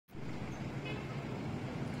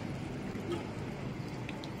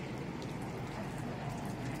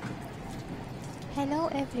Hello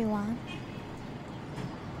everyone.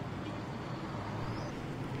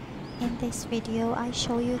 In this video I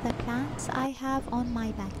show you the plants I have on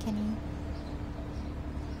my balcony.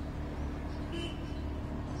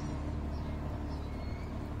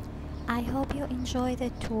 I hope you enjoy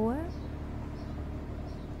the tour.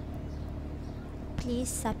 Please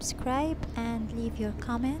subscribe and leave your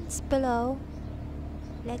comments below.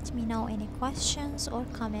 Let me know any questions or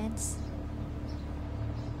comments.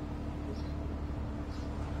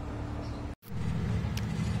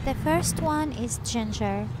 The first one is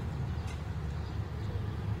ginger.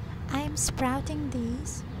 I am sprouting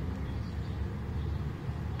these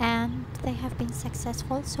and they have been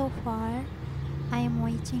successful so far. I am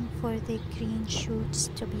waiting for the green shoots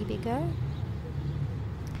to be bigger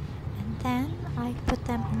and then I put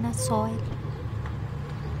them in the soil.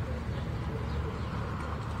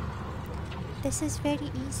 This is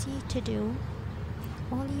very easy to do.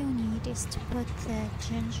 All you need is to put the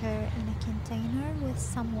ginger in a container with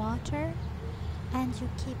some water and you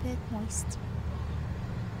keep it moist.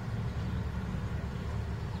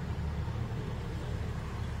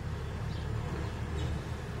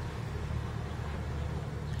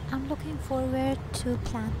 I'm looking forward to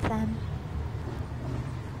plant them.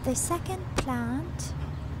 The second plant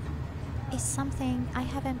is something I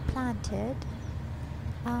haven't planted.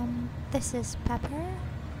 This is pepper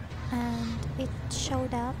and it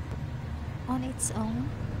showed up on its own.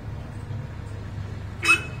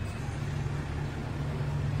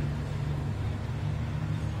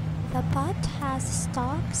 The pot has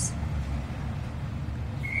stalks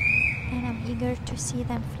and I'm eager to see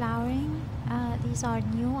them flowering. These are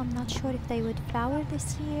new. I'm not sure if they would flower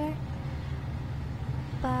this year,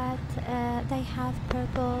 but they have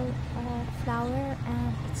purple flower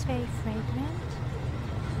and it's very fragrant.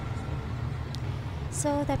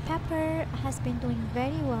 So the pepper has been doing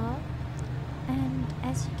very well, and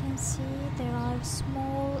as you can see there are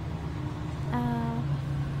small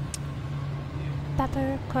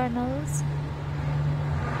pepper kernels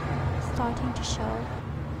starting to show.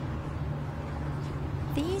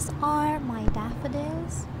 These are my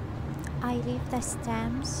daffodils. I leave the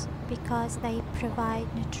stems because they provide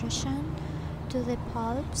nutrition to the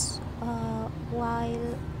bulbs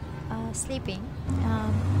while sleeping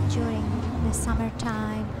during the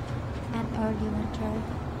summertime and early winter.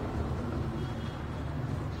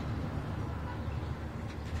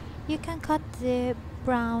 You can cut the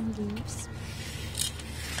brown leaves.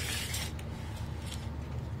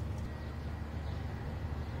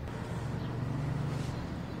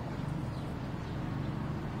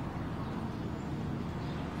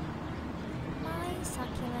 My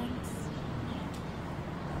succulents.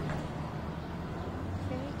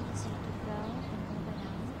 Very easy to grow and move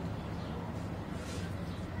around.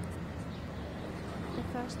 The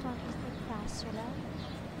first one is the crassula.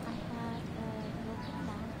 I had a broken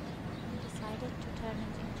plant and decided to turn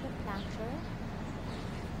it into a planter.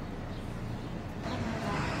 And I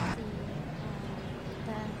like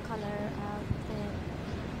the color of the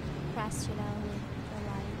crassula with the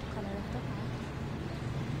white color of the plant.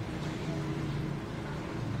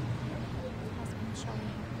 It has been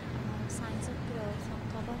showing signs of growth on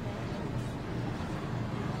top of it.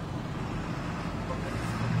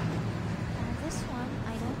 This one,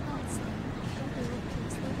 I don't know its name. If you do,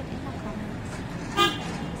 please leave it in the comments.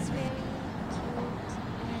 It's very cute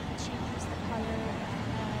and it changes the color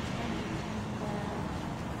depending on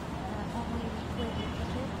only where you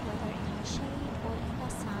put it, whether in the shade or in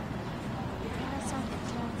the sun. In the sun it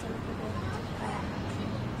turns a little bit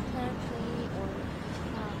purpley or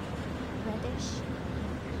reddish,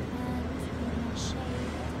 and in the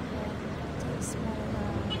shade it takes more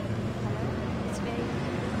color. It's very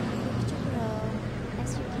quick to grow.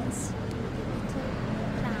 As you can see, the little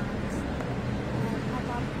plants pop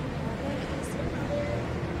up very easily.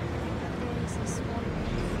 There is a small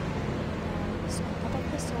leaf on top of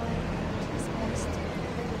the soil. It is moist,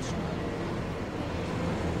 very short.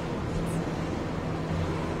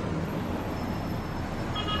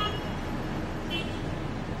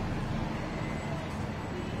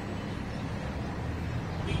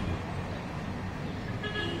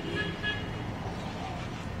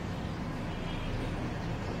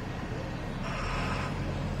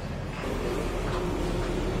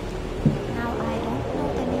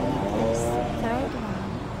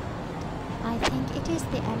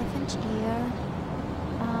 The elephant ear.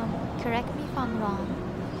 Correct me if I'm wrong,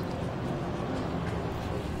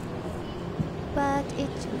 but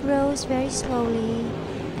it grows very slowly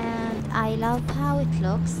and I love how it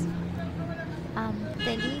looks.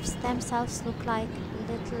 The leaves themselves look like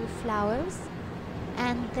little flowers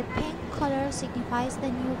and the pink color signifies the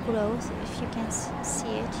new growth, if you can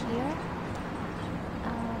see it here.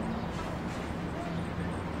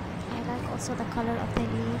 I like also the color of the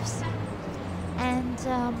leaves, and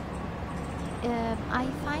I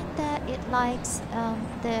find that it likes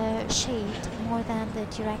the shade more than the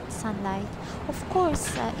direct sunlight. Of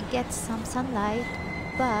course, it gets some sunlight,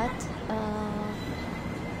 but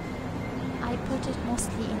I put it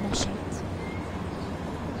mostly in the shade.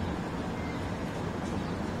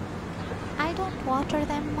 I don't water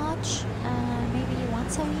them much, maybe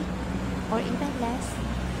once a week or even less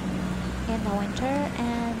in the winter,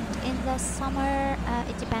 and in the summer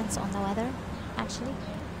it depends on the weather actually.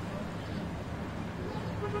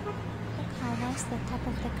 Look how nice the top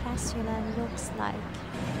of the crassula looks like.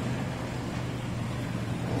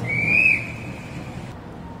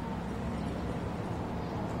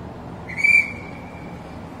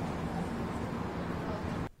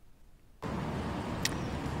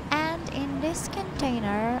 And in this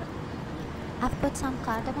container I've put some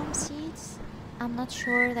cardamom seeds. I'm not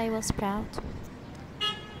sure they will sprout.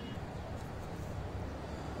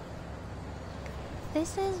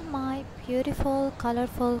 This is my beautiful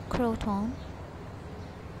colorful croton.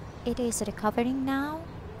 It is recovering now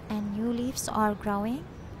and new leaves are growing.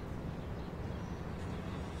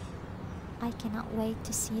 I cannot wait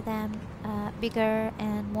to see them bigger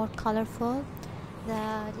and more colorful.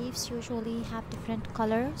 The leaves usually have different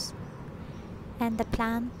colors, and the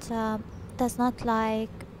plant does not like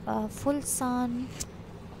full sun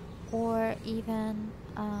or even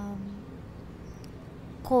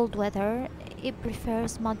cold weather. It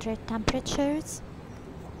prefers moderate temperatures,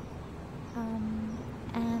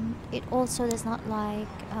 and it also does not like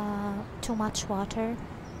too much water,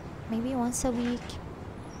 maybe once a week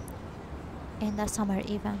in the summer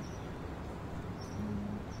even.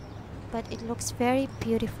 But it looks very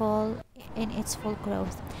beautiful in its full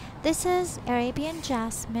growth. This is Arabian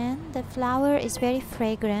jasmine. The flower is very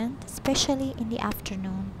fragrant, especially in the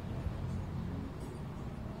afternoon.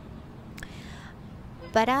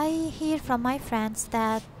 But I hear from my friends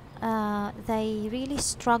that they really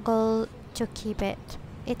struggle to keep it.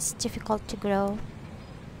 It's difficult to grow.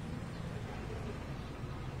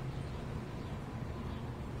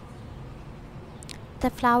 The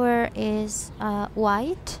flower is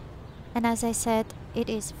white, and as I said, it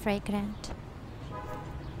is fragrant.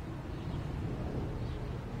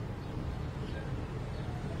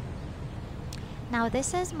 Now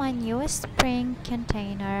this is my newest spring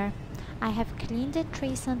container. I have cleaned it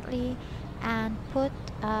recently and put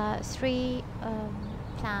 3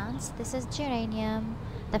 plants. This is geranium.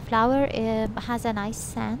 The flower has a nice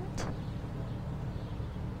scent,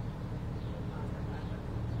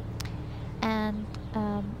 and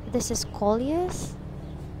this is coleus.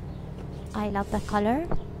 I love the color.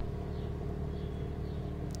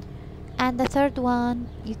 And the third one,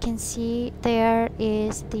 you can see there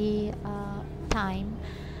is the thyme.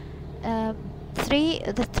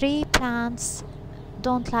 The 3 plants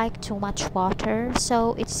don't like too much water,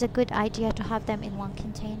 so it's a good idea to have them in one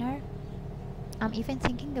container. I'm even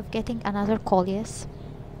thinking of getting another coleus,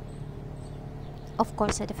 of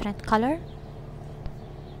course a different color.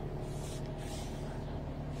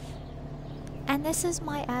 And this is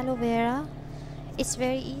my aloe vera. It's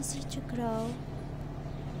very easy to grow.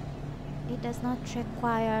 It does not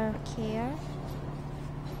require care.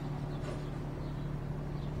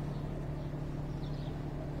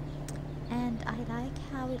 And I like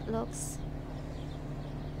how it looks.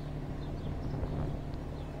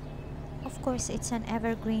 Of course, it's an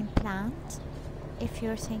evergreen plant. If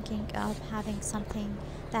you're thinking of having something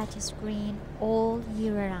that is green all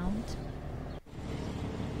year round.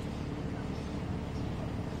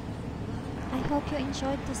 I hope you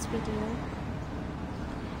enjoyed this video.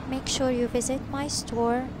 Make sure you visit my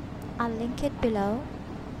store. I'll link it below.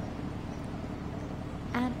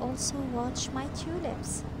 And also watch my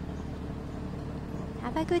tulips.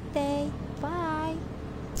 Have a good day. Bye.